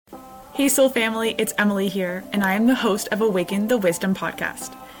Hey Soul Family, it's Emily here, and I am the host of Awaken the Wisdom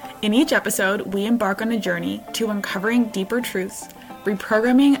podcast. In each episode, we embark on a journey to uncovering deeper truths,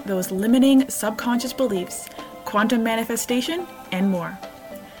 reprogramming those limiting subconscious beliefs, quantum manifestation, and more.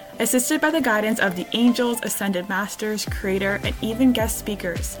 Assisted by the guidance of the angels, ascended masters, creator, and even guest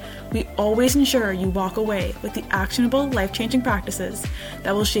speakers, we always ensure you walk away with the actionable, life-changing practices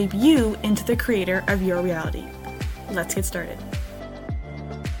that will shape you into the creator of your reality. Let's get started.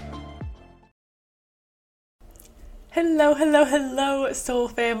 Hello, Soul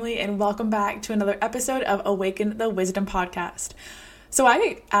Family, and welcome back to another episode of Awaken the Wisdom podcast. So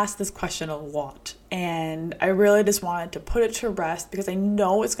I asked this question a lot, and I really just wanted to put it to rest because I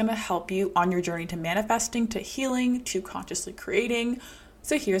know it's going to help you on your journey to manifesting, to healing, to consciously creating.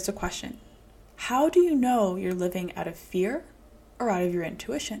 So here's the question. How do you know you're living out of fear or out of your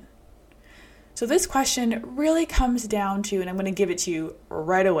intuition? So this question really comes down to, and I'm going to give it to you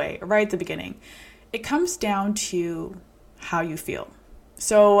right away, right at the beginning. It comes down to how you feel.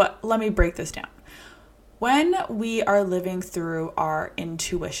 So let me break this down. When we are living through our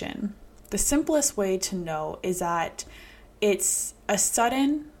intuition, the simplest way to know is that it's a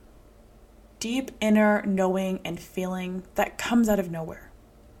sudden, deep inner knowing and feeling that comes out of nowhere.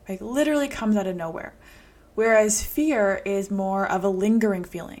 Like literally comes out of nowhere. Whereas fear is more of a lingering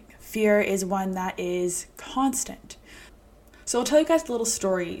feeling. Fear is one that is constant. So I'll tell you guys a little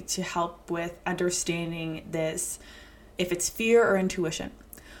story to help with understanding this, if it's fear or intuition.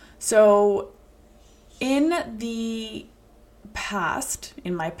 So in my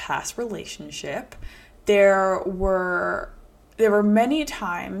past relationship, there were many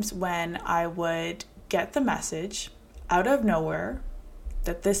times when I would get the message out of nowhere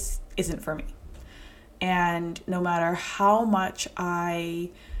that this isn't for me. And no matter how much I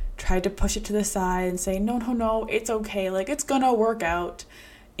tried to push it to the side and say, no, it's okay. Like, it's gonna work out.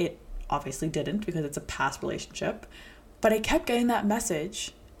 It obviously didn't because it's a past relationship. But I kept getting that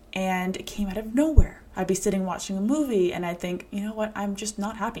message and it came out of nowhere. I'd be sitting watching a movie and I'd think, you know what, I'm just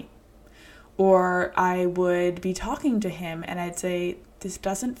not happy. Or I would be talking to him and I'd say, this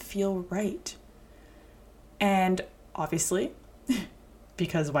doesn't feel right. And obviously,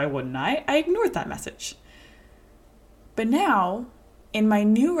 because why wouldn't I ignored that message. But now, in my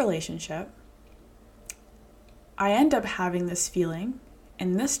new relationship, I end up having this feeling,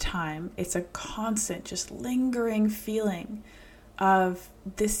 and this time it's a constant, just lingering feeling of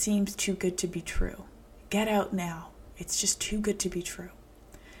this seems too good to be true. Get out now. It's just too good to be true.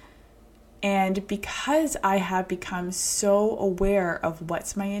 And because I have become so aware of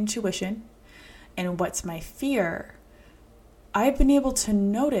what's my intuition and what's my fear, I've been able to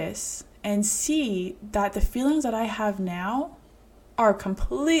notice and see that the feelings that I have now are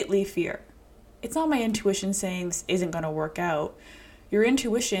completely fear. It's not my intuition saying this isn't going to work out. Your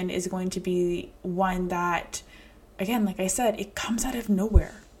intuition is going to be one that, again, like I said, it comes out of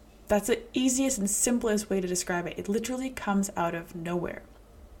nowhere. That's the easiest and simplest way to describe it. It literally comes out of nowhere.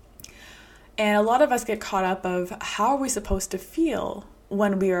 And a lot of us get caught up of how are we supposed to feel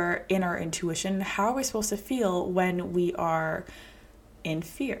when we are in our intuition? How are we supposed to feel when we are in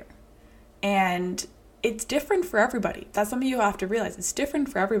fear? And it's different for everybody. That's something you have to realize. It's different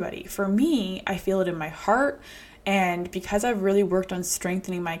for everybody. For me, I feel it in my heart. And because I've really worked on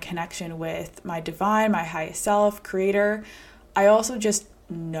strengthening my connection with my divine, my highest self, creator, I also just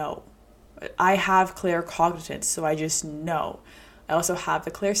know. I have claircognizance, so I just know. I also have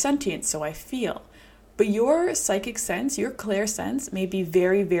the clairsentience, so I feel. But your psychic sense, your clairsense may be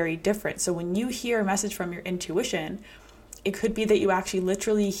very, very different. So when you hear a message from your intuition, it could be that you actually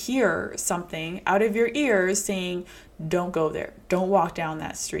literally hear something out of your ears saying, don't go there, don't walk down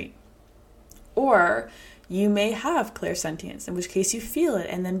that street. Or you may have clairsentience, in which case you feel it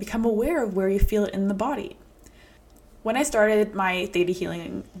and then become aware of where you feel it in the body. When I started my theta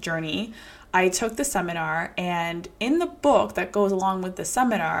healing journey, I took the seminar, and in the book that goes along with the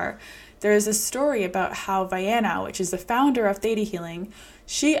seminar, there is a story about how Vianna, which is the founder of theta healing,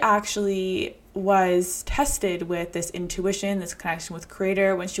 she actually was tested with this intuition, this connection with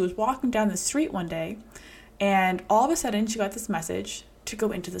creator, when she was walking down the street one day, and all of a sudden she got this message to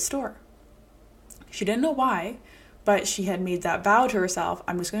go into the store. She didn't know why, but she had made that vow to herself,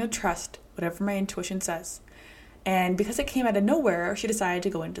 I'm just going to trust whatever my intuition says. And because it came out of nowhere, she decided to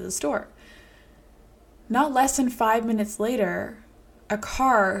go into the store. Not less than 5 minutes later, a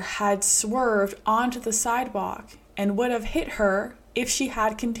car had swerved onto the sidewalk and would have hit her if she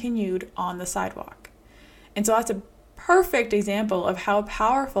had continued on the sidewalk. And so that's a perfect example of how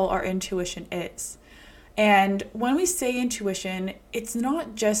powerful our intuition is. And when we say intuition, it's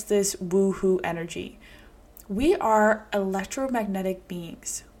not just this woohoo energy. We are electromagnetic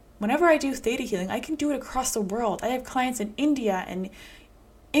beings. whenever I do theta healing, I can do it across the world. I have clients in India and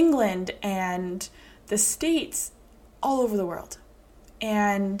England and the States, all over the world.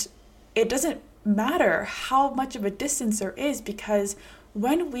 And it doesn't matter how much of a distance there is, because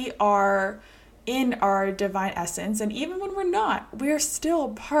when we are in our divine essence, and even when we're not, we are still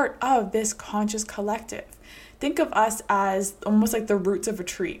part of this conscious collective. Think of us as almost like the roots of a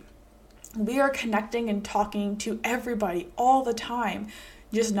tree. We are connecting and talking to everybody all the time,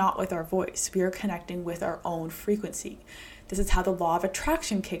 just not with our voice. We are connecting with our own frequency. This is how the law of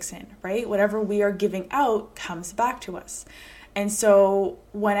attraction kicks in, right? Whatever we are giving out comes back to us. And so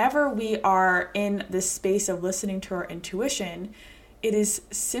whenever we are in this space of listening to our intuition, it is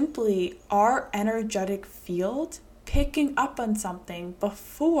simply our energetic field picking up on something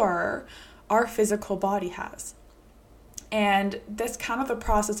before our physical body has. And that's kind of the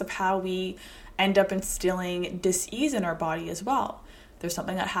process of how we end up instilling dis-ease in our body as well. There's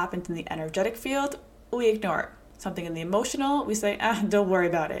something that happens in the energetic field, we ignore it. Something in the emotional, we say, don't worry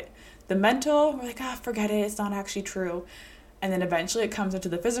about it. The mental, we're like, forget it, it's not actually true. And then eventually it comes into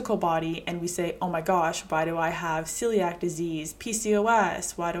the physical body and we say, oh my gosh, why do I have celiac disease,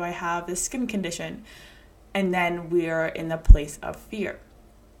 PCOS? Why do I have this skin condition? And then we are in the place of fear.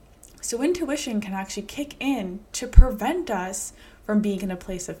 So intuition can actually kick in to prevent us from being in a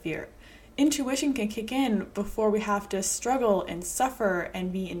place of fear. Intuition can kick in before we have to struggle and suffer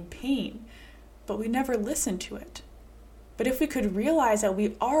and be in pain, but we never listen to it. But if we could realize that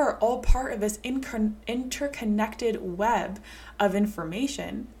we are all part of this interconnected web of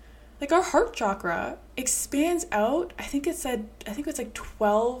information, like our heart chakra expands out, I think it's like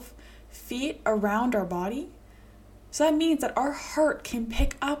 12 feet around our body. So that means that our heart can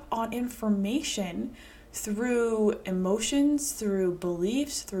pick up on information through emotions, through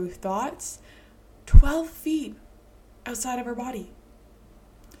beliefs, through thoughts, 12 feet outside of our body.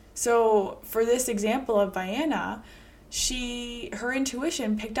 So for this example of Vianna, her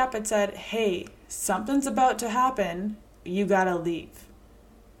intuition picked up and said, hey, something's about to happen, you gotta leave,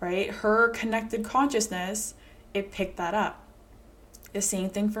 right? Her connected consciousness, it picked that up. The same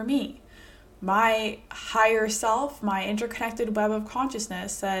thing for me. My higher self, my interconnected web of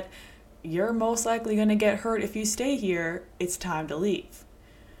consciousness said, you're most likely gonna get hurt if you stay here, it's time to leave.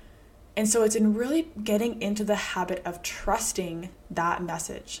 And so it's in really getting into the habit of trusting that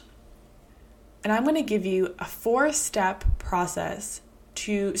message. And I'm going to give you a 4-step process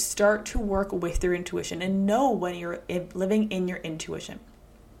to start to work with your intuition and know when you're living in your intuition.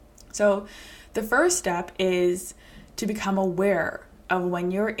 So the first step is to become aware of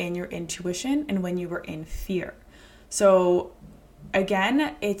when you're in your intuition and when you are in fear. So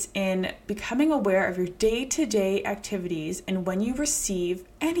again, it's in becoming aware of your day-to-day activities and when you receive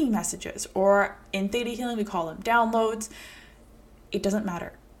any messages, or in Theta Healing, we call them downloads. It doesn't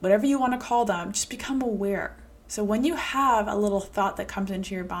matter. Whatever you want to call them, just become aware. So when you have a little thought that comes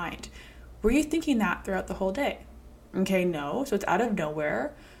into your mind, were you thinking that throughout the whole day? Okay, no. So it's out of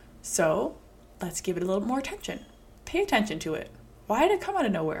nowhere. So let's give it a little more attention. Pay attention to it. Why did it come out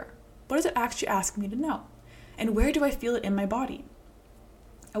of nowhere? What does it actually ask me to know? And where do I feel it in my body?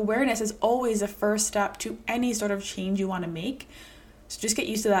 Awareness is always the first step to any sort of change you want to make. So just get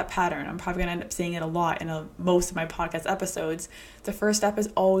used to that pattern. I'm probably going to end up saying it a lot in most of my podcast episodes. The first step is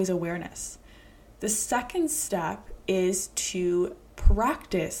always awareness. The second step is to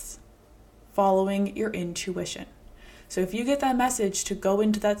practice following your intuition. So if you get that message to go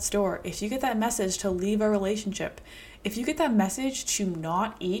into that store, if you get that message to leave a relationship, if you get that message to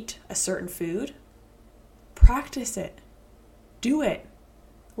not eat a certain food, practice it. Do it.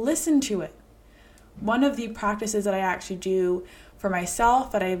 Listen to it. One of the practices that I actually do for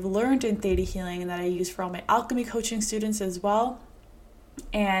myself that I've learned in Theta Healing and that I use for all my alchemy coaching students as well,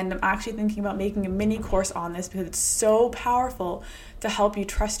 and I'm actually thinking about making a mini course on this because it's so powerful to help you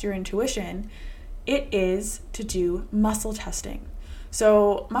trust your intuition, it is to do muscle testing.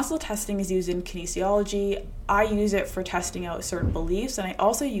 So muscle testing is used in kinesiology. I use it for testing out certain beliefs, and I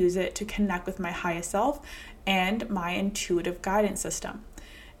also use it to connect with my highest self and my intuitive guidance system.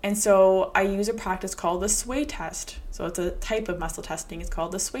 And so I use a practice called the sway test. So it's a type of muscle testing. It's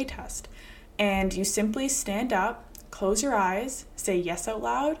called the sway test. And you simply stand up, close your eyes, say yes out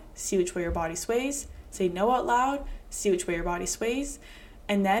loud, see which way your body sways, say no out loud, see which way your body sways,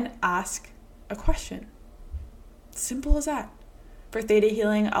 and then ask a question. Simple as that. For Theta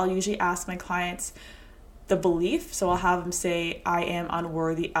Healing, I'll usually ask my clients the belief. So I'll have them say, I am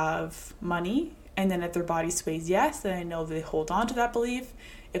unworthy of money. And then if their body sways yes, then I know that they hold on to that belief.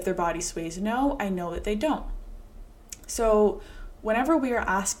 If their body sways no, I know that they don't. So whenever we are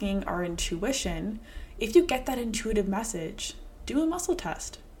asking our intuition, if you get that intuitive message, do a muscle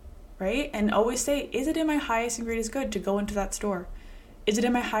test. right? And always say, is it in my highest and greatest good to go into that store? Is it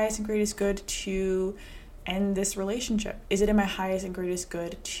in my highest and greatest good to end this relationship? Is it in my highest and greatest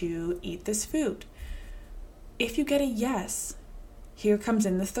good to eat this food? If you get a yes, here comes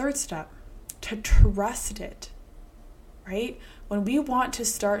in the third step, to trust it, right? When we want to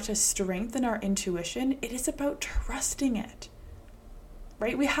start to strengthen our intuition, it is about trusting it,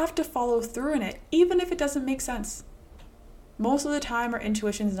 right? We have to follow through in it, even if it doesn't make sense. Most of the time, our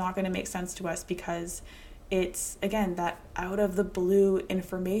intuition is not going to make sense to us because it's, again, that out of the blue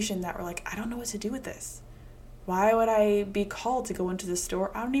information that we're like, I don't know what to do with this. Why would I be called to go into the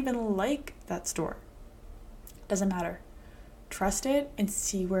store? I don't even like that store. Doesn't matter. Trust it and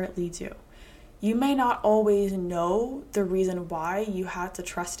see where it leads you. You may not always know the reason why you had to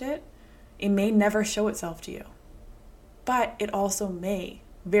trust it. It may never show itself to you. But it also may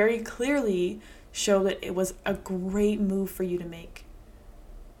very clearly show that it was a great move for you to make.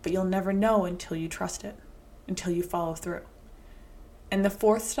 But you'll never know until you trust it, until you follow through. And the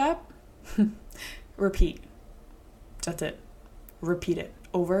fourth step, repeat. That's it. Repeat it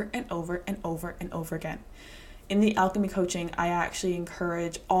over and over and over and over again. In the alchemy coaching, I actually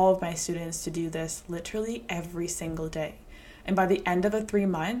encourage all of my students to do this literally every single day. And by the end of the 3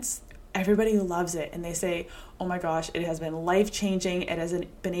 months, everybody loves it. And they say, oh my gosh, it has been life-changing. It has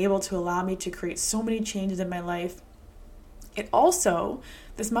been able to allow me to create so many changes in my life. It also,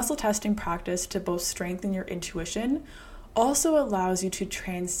 this muscle testing practice to both strengthen your intuition, also allows you to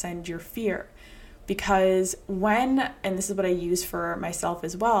transcend your fear. Because when, and this is what I use for myself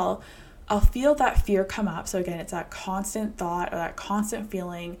as well, I'll feel that fear come up. So again, it's that constant thought or that constant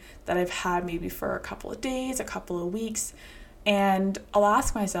feeling that I've had maybe for a couple of days, a couple of weeks. And I'll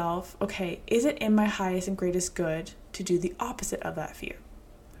ask myself, okay, is it in my highest and greatest good to do the opposite of that fear?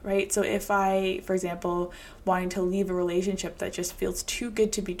 Right? So if I, for example, wanting to leave a relationship that just feels too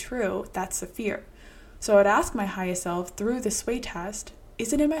good to be true, that's the fear. So I'd ask my highest self through the sway test,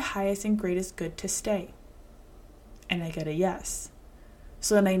 is it in my highest and greatest good to stay? And I get a yes.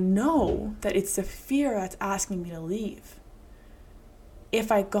 So then I know that it's the fear that's asking me to leave.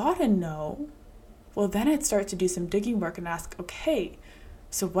 If I got a no, well, then I'd start to do some digging work and ask, okay,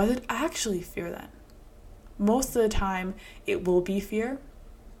 so was it actually fear then? Most of the time, it will be fear.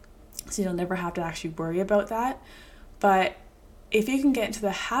 So you'll never have to actually worry about that. But if you can get into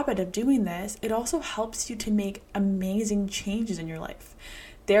the habit of doing this, it also helps you to make amazing changes in your life.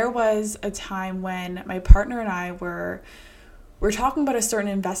 There was a time when my partner and I were talking about a certain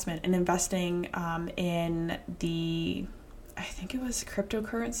investment and investing in the, I think it was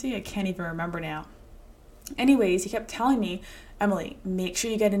cryptocurrency. I can't even remember now. Anyways, he kept telling me, Emily, make sure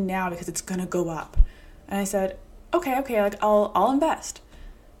you get in now because it's going to go up. And I said, okay, like I'll invest.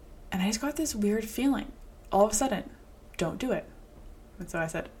 And I just got this weird feeling. All of a sudden, don't do it. And so I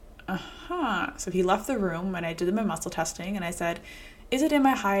said, So he left the room and I did my muscle testing and I said, is it in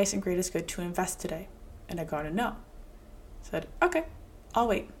my highest and greatest good to invest today? And I got a no. I said, okay, I'll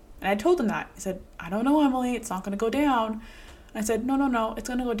wait. And I told him that. He said, I don't know, Emily, it's not going to go down. And I said, no, it's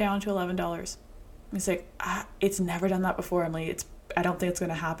going to go down to $11. And he's like, it's never done that before, Emily. I don't think it's going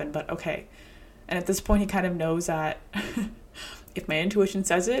to happen, but okay. And at this point, he kind of knows that if my intuition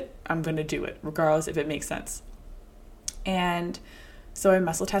says it, I'm going to do it, regardless if it makes sense. And so I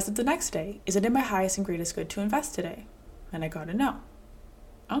muscle tested the next day. Is it in my highest and greatest good to invest today? And I got a no.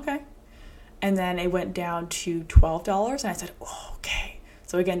 Okay. And then it went down to $12 and I said, okay.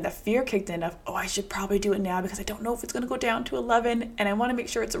 So again, the fear kicked in of, I should probably do it now because I don't know if it's going to go down to 11 and I want to make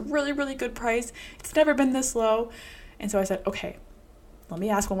sure it's a really, really good price. It's never been this low. And so I said, okay, let me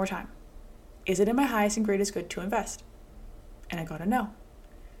ask one more time. Is it in my highest and greatest good to invest? And I got a no.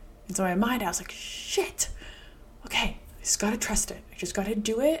 And so in my mind, I was like, shit. Okay, I just got to trust it. I just got to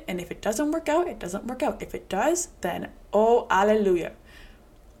do it. And if it doesn't work out, it doesn't work out. If it does, then, hallelujah.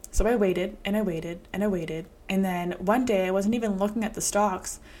 So I waited and I waited and I waited. And then one day I wasn't even looking at the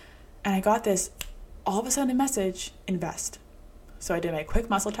stocks and I got this all of a sudden message, invest. So I did my quick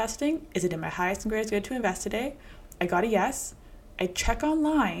muscle testing. Is it in my highest and greatest good to invest today? I got a yes. I check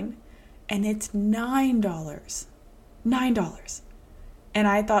online and it's $9. $9. And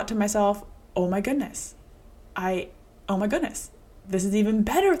I thought to myself, oh my goodness, this is even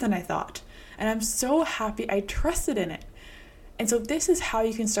better than I thought. And I'm so happy I trusted in it. And so this is how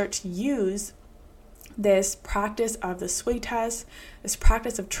you can start to use this practice of the sway test, this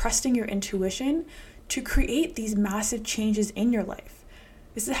practice of trusting your intuition to create these massive changes in your life.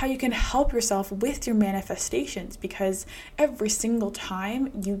 This is how you can help yourself with your manifestations, because every single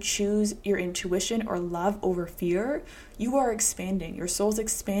time you choose your intuition or love over fear, you are expanding. Your soul's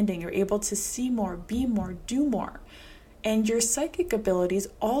expanding. You're able to see more, be more, do more. and your psychic abilities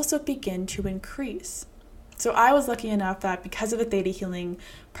also begin to increase. So I was lucky enough that because of the Theta Healing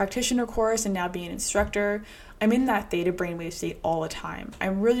practitioner course and now being an instructor, I'm in that theta brainwave state all the time.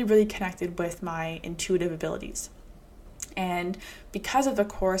 I'm really, really connected with my intuitive abilities. And because of the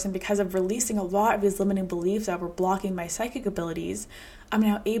course and because of releasing a lot of these limiting beliefs that were blocking my psychic abilities, I'm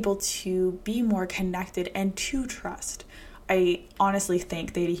now able to be more connected and to trust. I honestly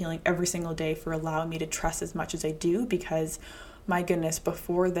thank Theta Healing every single day for allowing me to trust as much as I do, because my goodness,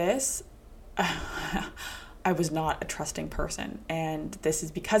 before this, I was not a trusting person. And this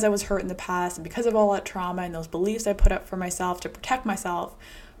is because I was hurt in the past and because of all that trauma and those beliefs I put up for myself to protect myself.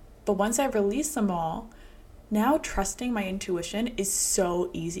 But once I released them all, now trusting my intuition is so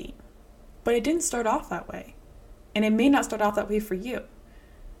easy. But it didn't start off that way. And it may not start off that way for you,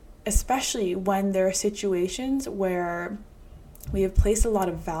 especially when there are situations where we have placed a lot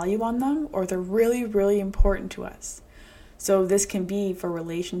of value on them, or they're really, really important to us. So this can be for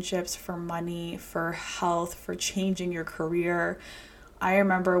relationships, for money, for health, for changing your career. I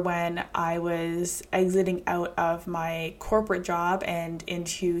remember when I was exiting out of my corporate job and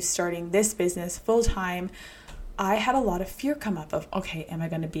into starting this business full-time, I had a lot of fear come up of, okay, am I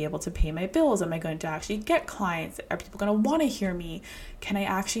going to be able to pay my bills? Am I going to actually get clients? Are people going to want to hear me? Can I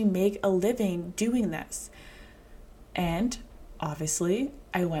actually make a living doing this? And obviously,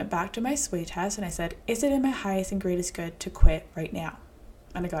 I went back to my sway test and I said, is it in my highest and greatest good to quit right now?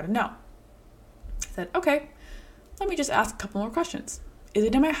 And I got a no. I said, okay, let me just ask a couple more questions. Is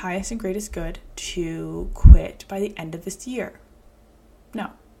it in my highest and greatest good to quit by the end of this year?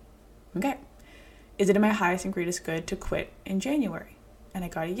 No. Okay. Is it in my highest and greatest good to quit in January? And I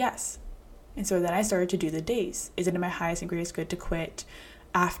got a yes. And so then I started to do the days. Is it in my highest and greatest good to quit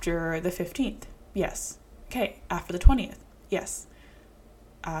after the 15th? Yes. Okay. After the 20th? Yes.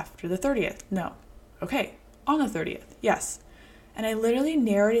 After the 30th? No. Okay. On the 30th? Yes. And I literally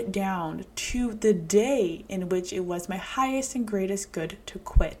narrowed it down to the day in which it was my highest and greatest good to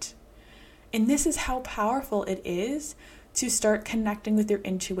quit. And this is how powerful it is to start connecting with your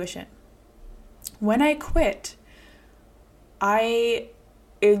intuition. When I quit,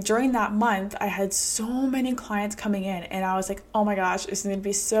 during that month, I had so many clients coming in and I was like, oh my gosh, this is going to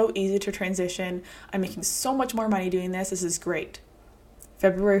be so easy to transition. I'm making so much more money doing this. This is great.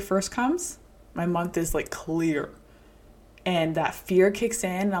 February 1st comes, my month is like clear. And that fear kicks in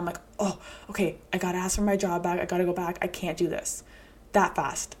and I'm like, oh, okay, I got to ask for my job back. I got to go back. I can't do this. That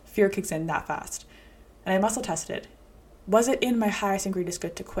fast. Fear kicks in that fast. And I muscle tested. Was it in my highest and greatest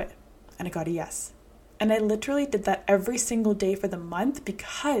good to quit? And I got a yes. And I literally did that every single day for the month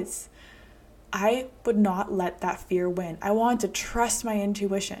because I would not let that fear win. I wanted to trust my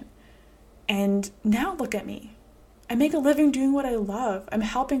intuition. And now look at me. I make a living doing what I love. I'm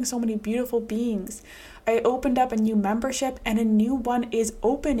helping so many beautiful beings. I opened up a new membership and a new one is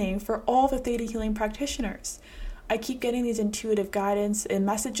opening for all the Theta Healing practitioners. I keep getting these intuitive guidance and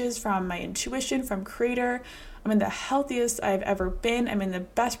messages from my intuition, from Creator. I'm in the healthiest I've ever been. I'm in the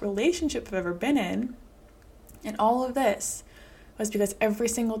best relationship I've ever been in. And all of this was because every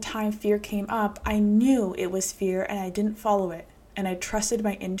single time fear came up, I knew it was fear and I didn't follow it. And I trusted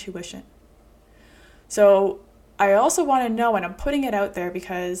my intuition. So I also want to know, and I'm putting it out there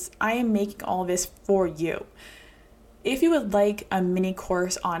because I am making all of this for you. If you would like a mini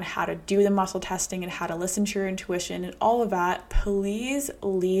course on how to do the muscle testing and how to listen to your intuition and all of that, please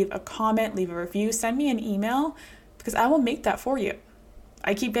leave a comment, leave a review, send me an email because I will make that for you.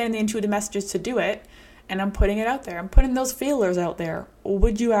 I keep getting the intuitive messages to do it and I'm putting it out there. I'm putting those feelers out there.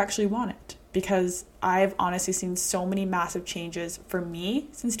 Would you actually want it? Because I've honestly seen so many massive changes for me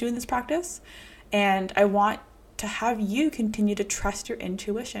since doing this practice, and I want to have you continue to trust your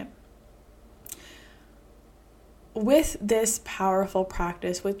intuition. With this powerful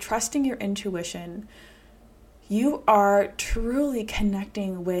practice, with trusting your intuition, you are truly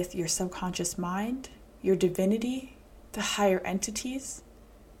connecting with your subconscious mind, your divinity, the higher entities.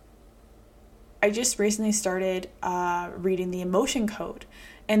 I just recently started reading the emotion code,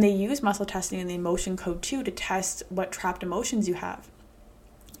 and they use muscle testing in the emotion code too to test what trapped emotions you have.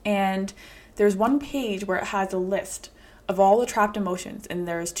 And there's one page where it has a list of all the trapped emotions, and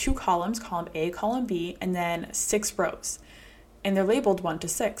there's 2 columns, column A, column B, and then 6 rows, and they're labeled 1 to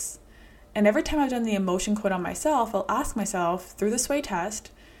 6. And every time I've done the emotion code on myself, I'll ask myself through the sway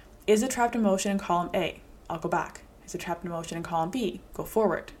test, is a trapped emotion in column A? I'll go back. Is a trapped emotion in column B? Go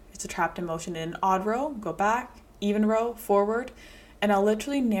forward. Is a trapped emotion in an odd row? Go back. Even row, forward. And I'll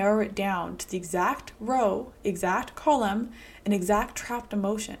literally narrow it down to the exact row, exact column, and exact trapped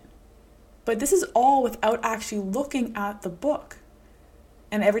emotion. But this is all without actually looking at the book.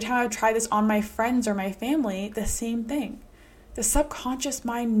 And every time I try this on my friends or my family, the same thing. The subconscious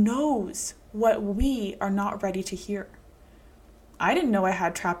mind knows what we are not ready to hear. I didn't know I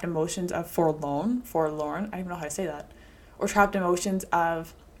had trapped emotions of forlorn, I don't even know how to say that, or trapped emotions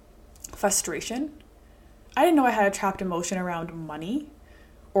of frustration. I didn't know I had a trapped emotion around money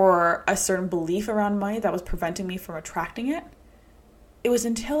or a certain belief around money that was preventing me from attracting it. It was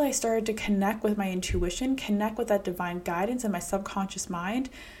until I started to connect with my intuition, connect with that divine guidance in my subconscious mind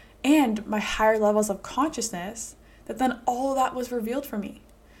and my higher levels of consciousness, that then all of that was revealed for me.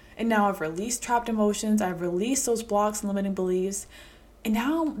 And now I've released trapped emotions, I've released those blocks and limiting beliefs. And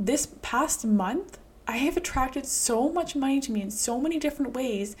now this past month, I have attracted so much money to me in so many different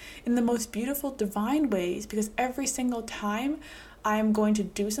ways, in the most beautiful, divine ways, because every single time I am going to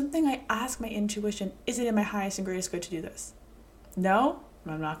do something, I ask my intuition, is it in my highest and greatest good to do this? No,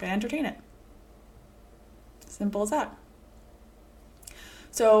 I'm not going to entertain it. Simple as that.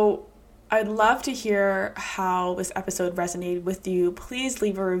 So I'd love to hear how this episode resonated with you. Please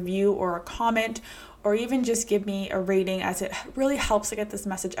leave a review or a comment, or even just give me a rating, as it really helps to get this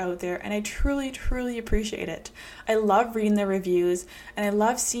message out there. And I truly, truly appreciate it. I love reading the reviews, and I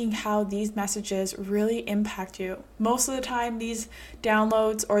love seeing how these messages really impact you. Most of the time, these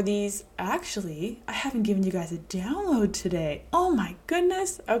downloads actually, I haven't given you guys a download today. Oh my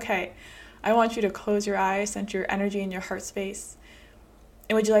goodness. Okay. I want you to close your eyes, center your energy in your heart space.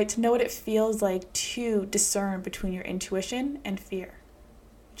 And would you like to know what it feels like to discern between your intuition and fear?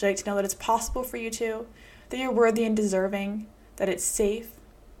 Would you like to know that it's possible for you to, that you're worthy and deserving, that it's safe,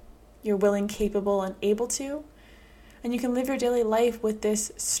 you're willing, capable, and able to, and you can live your daily life with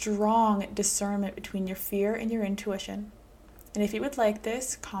this strong discernment between your fear and your intuition? And if you would like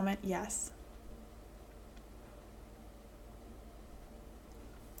this, comment yes.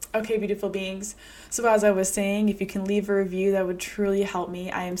 Okay, beautiful beings. So as I was saying, if you can leave a review, that would truly help me.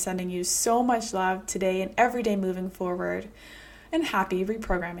 I am sending you so much love today and every day moving forward. And happy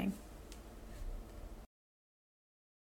reprogramming.